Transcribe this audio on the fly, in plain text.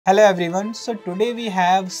Hello everyone. So today we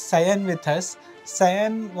have Sayan with us.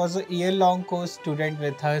 Sayan was a year-long course student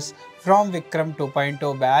with us from Vikram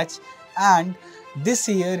 2.0 batch, and this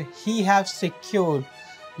year he have secured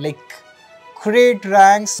like great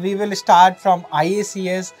ranks. We will start from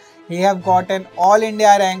IISc. He have got an All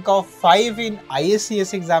India rank of 5 in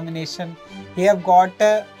IISc examination. He have got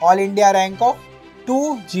a All India rank of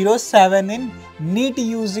 207 in NEET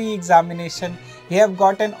UG examination. He have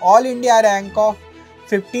got an All India rank of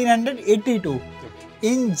 1582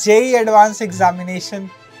 in JEE Advanced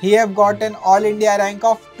examination. He have got an All India rank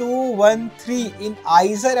of 213 in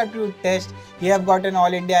iiser aptitude test. He have got an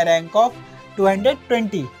All India rank of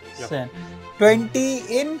 220. Yep. 20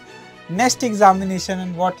 in next examination,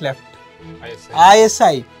 and what left?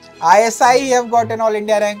 ISI. ISI he have got an All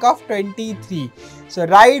India rank of 23. So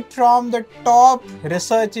right from the top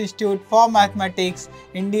research institute for mathematics,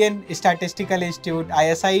 Indian Statistical Institute,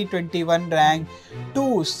 ISI 21 rank,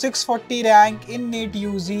 to 640 rank in NEET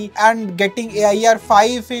UG and getting AIR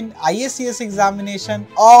 5 in IISc examination.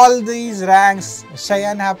 All these ranks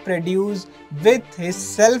Sayan have produced with his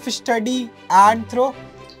self-study and through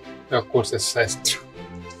Courses SciAstra.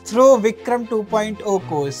 Vikram 2.0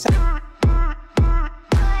 course.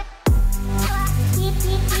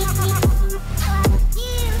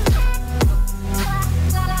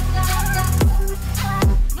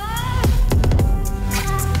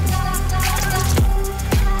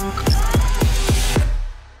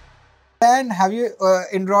 And have you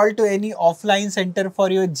enrolled to any offline center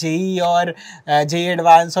for your JEE or JEE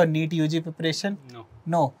Advanced or NEET UG preparation?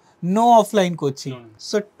 No. No offline coaching. No.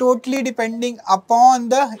 So totally depending upon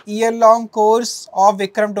the year-long course of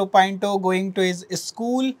Vikram 2.0, going to his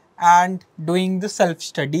school and doing the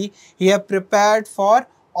self-study, he have prepared for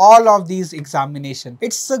all of these examinations.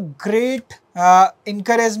 It's a great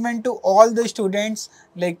encouragement to all the students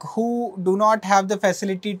like who do not have the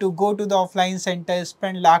facility to go to the offline center,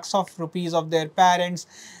 spend lakhs of rupees of their parents,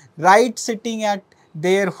 right sitting at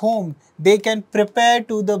their home. They can prepare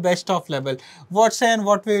to the best of level. What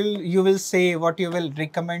will you say, what you will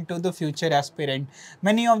recommend to the future aspirant?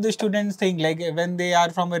 Many of the students think like when they are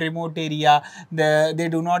from a remote area, they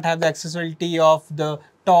do not have the accessibility of the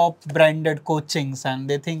top branded coachings, and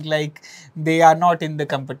they think like they are not in the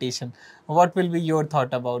competition. What will be your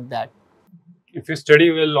thought about that? If you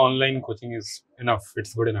study well, online coaching is enough.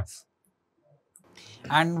 It's good enough.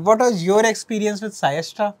 And what was your experience with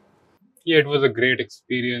SciAstra? Yeah, it was a great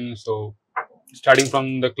experience. So, starting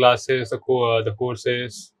from the classes, the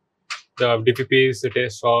courses, the DPPs, the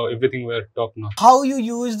tests, so everything were top notch. How you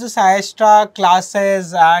use the SciAstra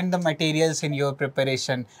classes and the materials in your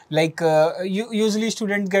preparation? Like usually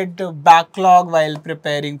students get backlog while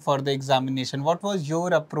preparing for the examination. What was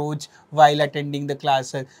your approach while attending the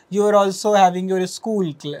classes? You are also having your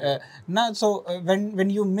school, so when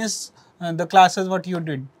you miss the classes, what you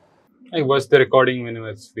did? I watched the recording when I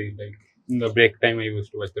was free. Like in the break time, I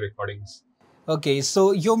used to watch the recordings. Okay,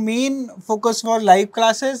 so your main focus was live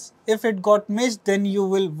classes. If it got missed, then you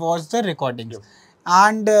will watch the recordings. Yep.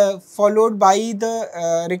 And followed by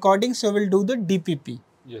the recordings, you will do the DPP.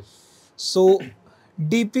 Yes. So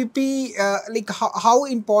DPP, like how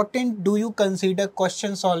important do you consider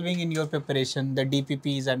question solving in your preparation, the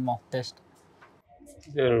DPPs and mock test?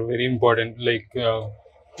 They are very important. Like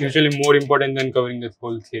usually more important than covering the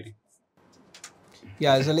whole theory.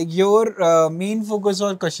 Yeah, so like your main focus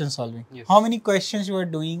was question solving. Yes. How many questions you are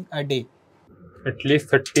doing a day? At least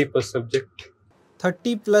 30 per subject.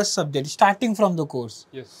 30 plus subjects starting from the course.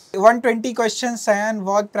 Yes. 120 questions Sayan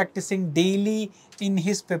was practicing daily in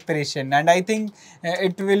his preparation, and I think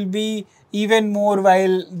it will be even more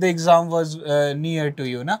while the exam was near to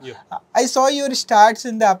you. Na? Yeah. I saw your stats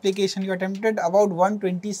in the application. You attempted about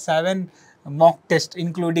 127 mock tests,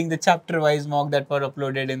 including the chapter wise mock that were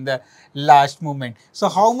uploaded in the last moment. So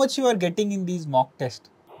how much you are getting in these mock tests?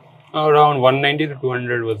 Around 190 to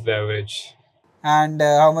 200 was the average. And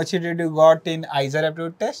how much did you got in iiser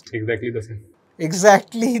aptitude test? Exactly the same.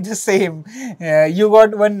 Exactly the same. You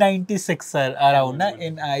got 196 sir, around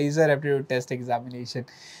in iiser aptitude test examination.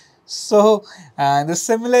 So the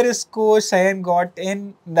similar score Sayan got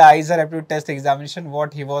in the iiser aptitude test examination,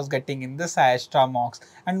 what he was getting in the SciAstra mocks.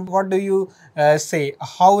 And what do you say?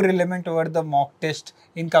 How relevant were the mock test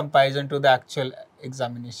in comparison to the actual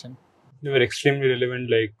examination? They were extremely relevant.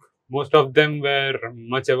 Like most of them were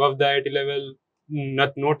much above the IIT level.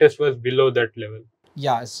 No test was below that level.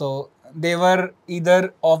 Yeah, so they were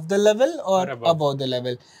either off the level or above the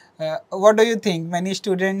level. What do you think? Many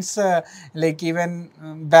students like even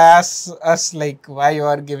bash us like, why you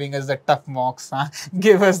are giving us the tough marks? Huh?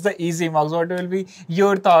 Give us the easy marks. What will be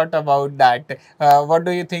your thought about that? What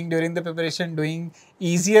do you think during the preparation? Doing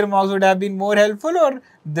easier marks would have been more helpful, or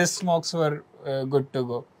this marks were good to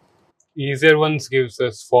go? Easier ones gives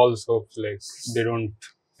us false hopes, like they don't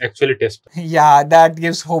actually test. Yeah, that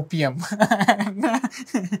gives hopium.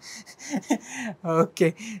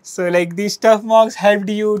 Okay, so like these tough marks helped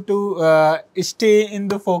you to stay in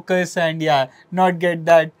the focus and yeah, not get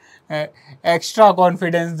that extra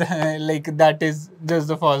confidence like that is just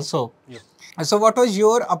the false hope. Yep. So what was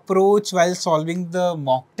your approach while solving the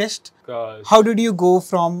mock test? Because How did you go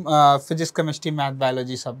from physics, chemistry, math,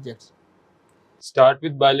 biology subjects? start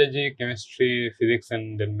with biology, chemistry, physics,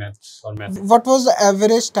 and then maths or math. What was the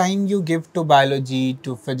average time you give to biology,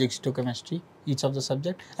 to physics, to chemistry, each of the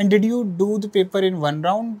subject? And did you do the paper in one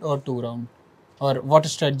round or two round? Or what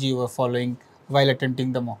strategy you were following while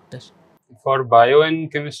attempting the mock test? For bio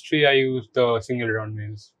and chemistry, I used the single round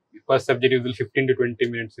means. First subject usually 15 to 20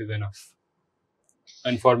 minutes is enough.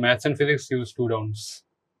 And for maths and physics, use 2 rounds.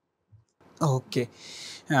 Okay.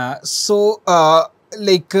 While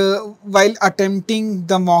attempting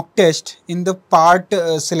the mock test in the part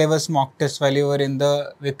syllabus mock test while you were in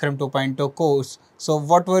the Vikram 2.0 course, so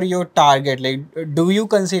what were your target? Like, do you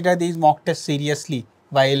consider these mock tests seriously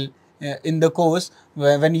while in the course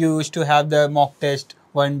when you used to have the mock test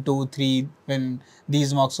 1, 2, 3 when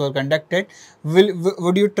these mocks were conducted?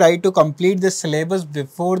 Would you try to complete the syllabus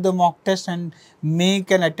before the mock test and make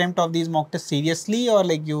an attempt of these mock tests seriously, or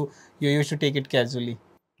like you used to take it casually?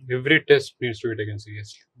 Every test needs to be taken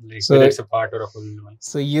seriously, like whether it's a part or a full one.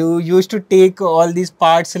 So you used to take all these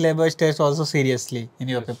part syllabus tests also seriously in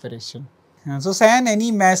your preparation. So Sayan, any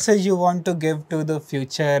message you want to give to the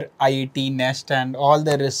future IIT Nest and all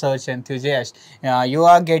the research enthusiasts? You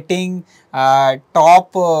are getting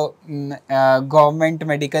top government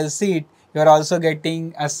medical seat. You are also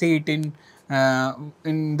getting a seat in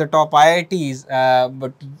the top IITs,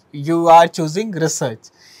 but you are choosing research.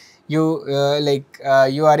 You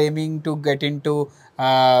are aiming to get into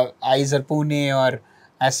iiser Pune or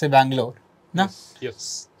SC Bangalore, no?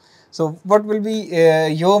 Yes. So what will be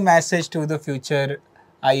your message to the future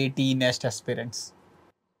IIT Nest aspirants?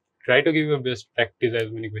 Try to give your best, practice as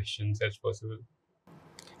many questions as possible.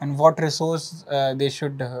 And what resource they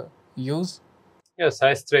should use? Yeah,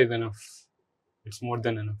 SciAstra is enough. It's more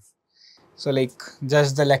than enough. So like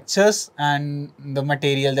just the lectures and the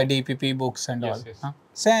material, the DPP books and all. Yes. Huh?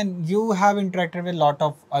 Sen, you have interacted with a lot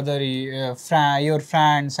of other your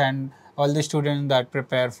friends and all the students that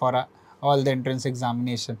prepare for all the entrance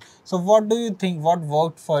examination. So what do you think? What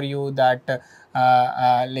worked for you that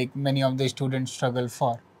like many of the students struggle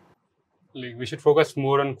for? Like we should focus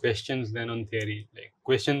more on questions than on theory. Like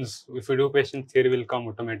questions, if you do questions, theory will come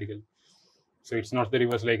automatically. So it's not the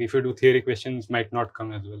reverse. Like if you do theory, questions might not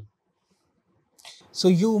come as well. So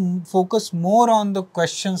you focus more on the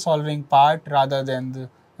question solving part rather than the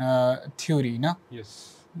theory, no?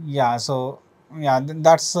 Yes. Yeah. So yeah,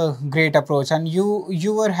 that's a great approach. And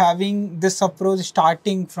you were having this approach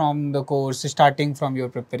starting from the course, starting from your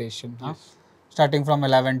preparation, huh? Yes. Starting from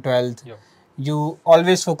 11th, 12th. Yeah. You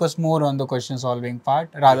always focus more on the question solving part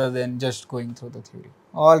rather than just going through the theory.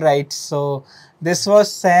 All right. So this was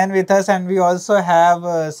Sayan with us, and we also have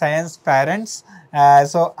Sayan's parents.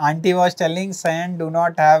 So auntie was telling Sayan do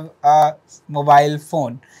not have a mobile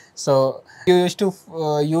phone. So you used to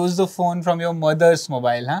use the phone from your mother's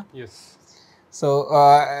mobile, huh? Yes. So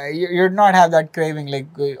you'd not have that craving like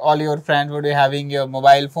all your friends would be having your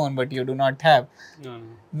mobile phone, but you do not have.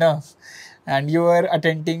 No. And you were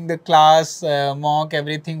attending the class, mock,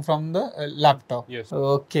 everything from the laptop. Yes.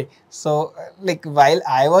 Okay. So like while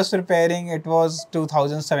I was preparing, it was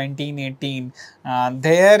 2017-18.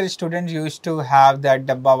 There students used to have that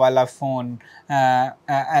dabba wala phone.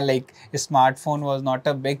 Like a smartphone was not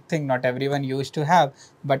a big thing. Not everyone used to have.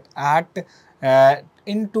 But at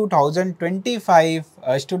in 2025,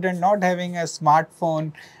 a student not having a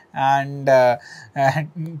smartphone and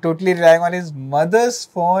totally relying on his mother's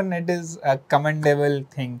phone, it is a commendable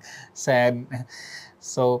thing, said.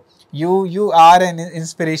 So you are an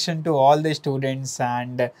inspiration to all the students,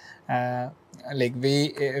 and like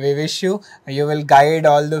we wish you will guide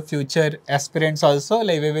all the future aspirants also.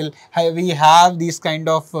 Like we have these kind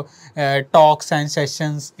of talks and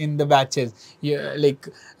sessions in the batches. Yeah, like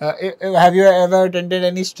have you ever attended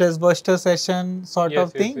any stress buster session sort Yes,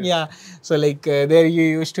 of thing? yes. Yeah, so like there you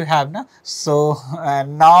used to have, na? So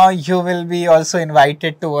now you will be also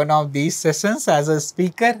invited to one of these sessions as a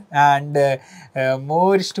speaker, and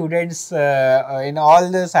more students in all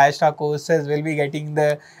the SciAstra courses will be getting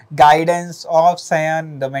the guidance of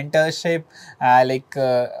SciAn, the mentorship,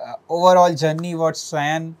 overall journey what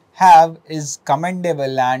SciAn have is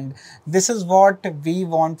commendable, and this is what we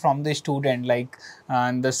want from the student, like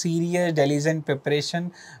the serious diligent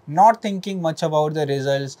preparation, not thinking much about the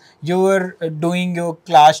results. You were doing your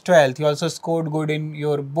class 12th, you also scored good in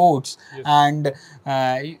your boards. Yes. And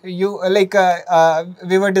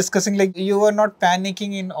we were discussing, like you were not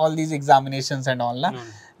panicking in all these examinations and all, na? No.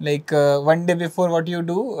 Like one day before, what you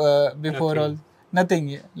do before Nothing. all?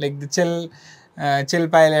 Nothing. Like the chill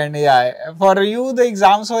pile, and yeah, for you the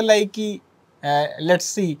exams were like let's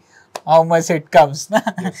see how much it comes.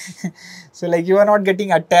 Yes. So like you are not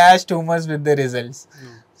getting attached too much with the results. No.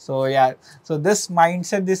 So yeah, so this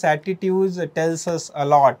mindset, this attitude tells us a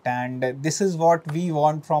lot, and this is what we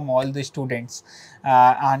want from all the students.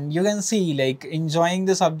 And you can see, like enjoying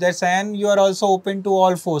the subjects, and you are also open to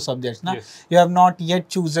all 4 subjects. Na? Yes. You have not yet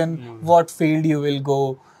chosen No. what field you will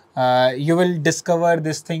go. You will discover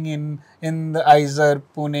this thing in the IISer,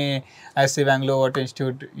 Pune, IISc Bangalore, what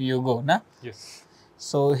institute you go, na? Yes.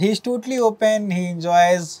 So he's totally open. He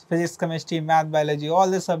enjoys physics, chemistry, math, biology, all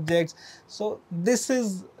the subjects. So this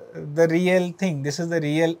is the real thing. This is the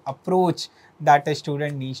real approach that a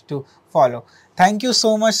student needs to follow. Thank you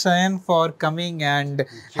so much, Sayan, for coming and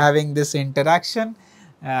having this interaction.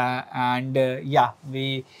 Yeah,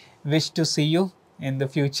 we wish to see you in the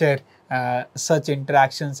future such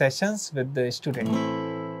interaction sessions with the student.